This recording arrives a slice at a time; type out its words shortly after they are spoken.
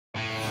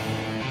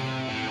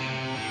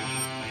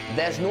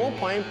There's no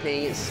point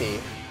playing it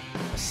safe.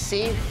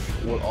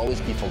 Safe will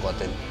always be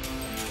forgotten.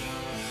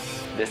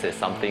 This is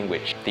something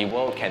which the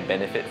world can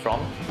benefit from.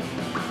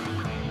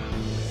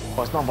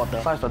 It's not about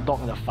the size of the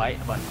dog in the fight,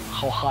 but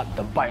how hard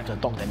the bite of the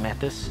dog that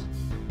matters.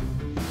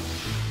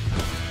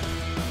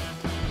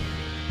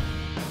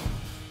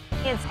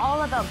 It's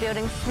all about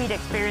building sweet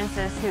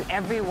experiences to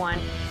everyone.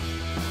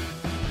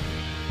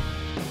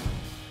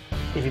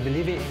 If you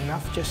believe it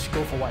enough, just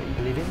go for what you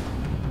believe in.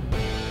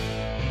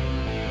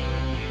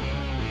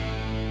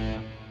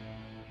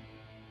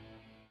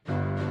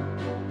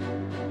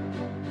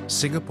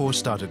 Singapore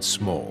started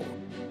small,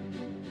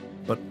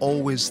 but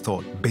always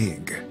thought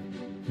big,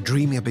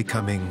 dreaming of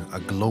becoming a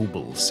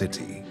global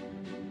city.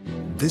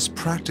 This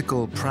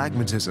practical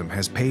pragmatism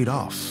has paid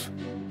off,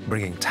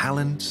 bringing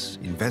talent,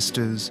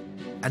 investors,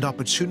 and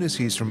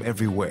opportunities from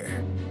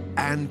everywhere,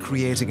 and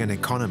creating an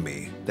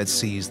economy that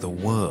sees the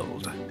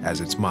world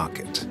as its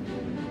market.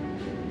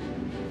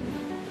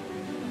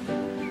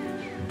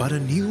 But a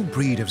new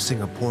breed of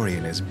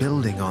Singaporean is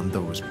building on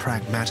those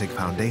pragmatic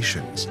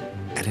foundations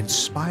and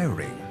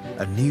inspiring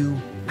a new,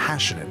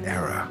 passionate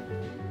era.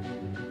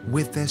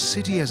 With their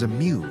city as a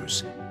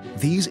muse,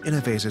 these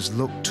innovators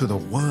look to the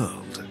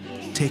world,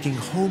 taking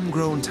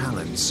homegrown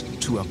talents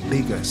to a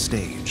bigger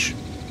stage.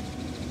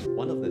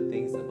 One of the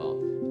things about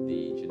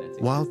the genetics...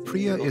 While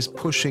Priya is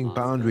pushing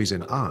boundaries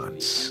in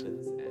arts,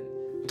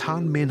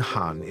 Tan Min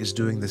Han is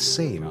doing the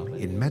same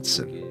in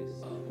medicine.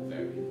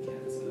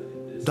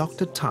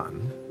 Dr.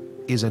 Tan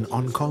is an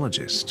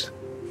oncologist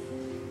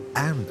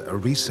and a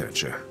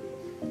researcher.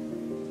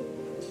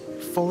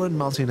 Foreign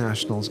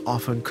multinationals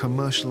often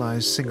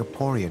commercialize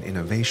Singaporean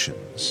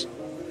innovations.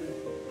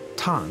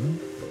 Tan,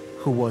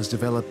 who was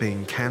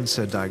developing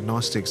cancer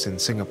diagnostics in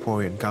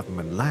Singaporean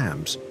government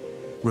labs,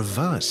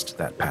 reversed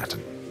that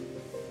pattern.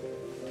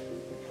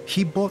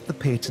 He bought the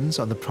patents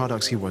on the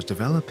products he was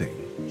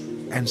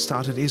developing and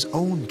started his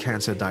own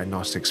cancer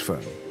diagnostics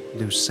firm,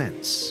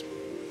 Lucence.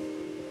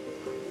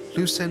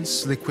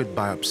 Lucence liquid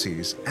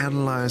biopsies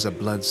analyze a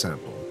blood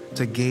sample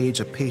to gauge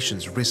a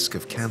patient's risk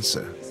of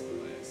cancer.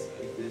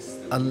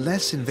 A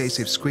less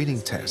invasive screening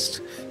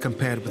test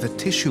compared with a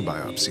tissue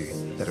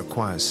biopsy that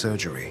requires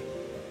surgery.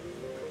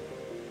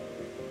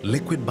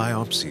 Liquid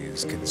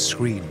biopsies can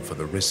screen for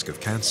the risk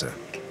of cancer.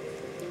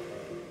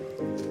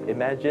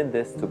 Imagine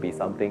this to be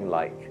something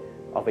like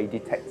of a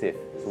detective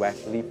to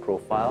actually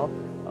profile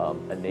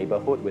a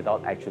neighborhood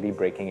without actually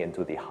breaking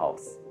into the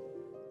house.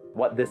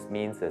 What this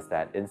means is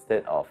that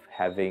instead of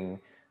having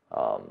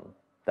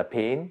the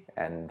pain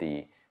and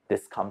the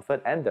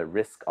discomfort and the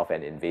risk of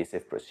an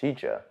invasive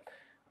procedure,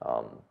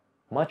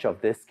 much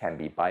of this can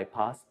be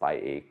bypassed by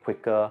a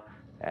quicker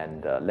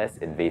and less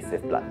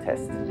invasive blood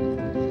test.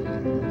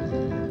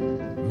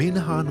 Min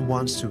Han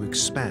wants to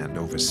expand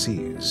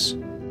overseas.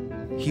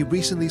 He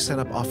recently set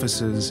up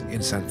offices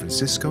in San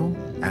Francisco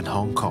and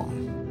Hong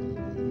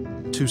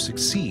Kong. To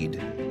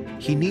succeed,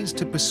 he needs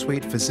to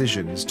persuade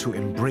physicians to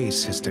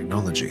embrace his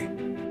technology.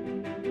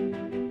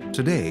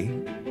 Today,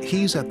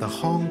 he's at the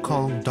Hong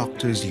Kong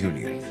Doctors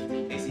Union,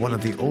 one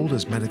of the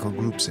oldest medical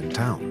groups in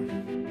town.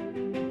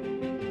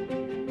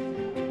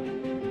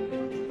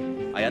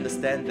 I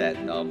understand that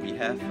we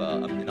have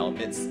in our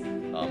midst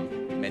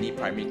many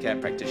primary care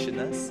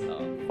practitioners.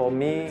 For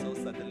me,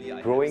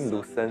 growing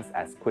Lucence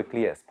as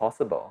quickly as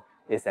possible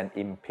is an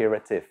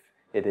imperative.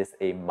 It is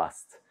a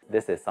must.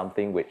 This is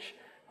something which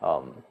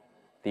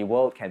the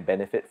world can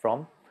benefit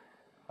from,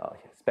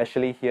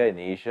 especially here in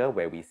Asia,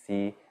 where we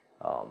see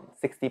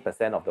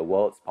 60% of the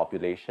world's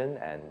population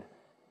and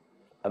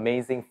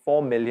amazing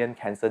 4 million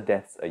cancer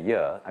deaths a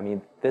year. I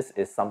mean, this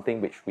is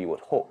something which we would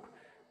hope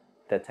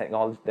the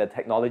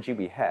technology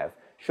we have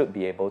should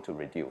be able to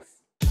reduce.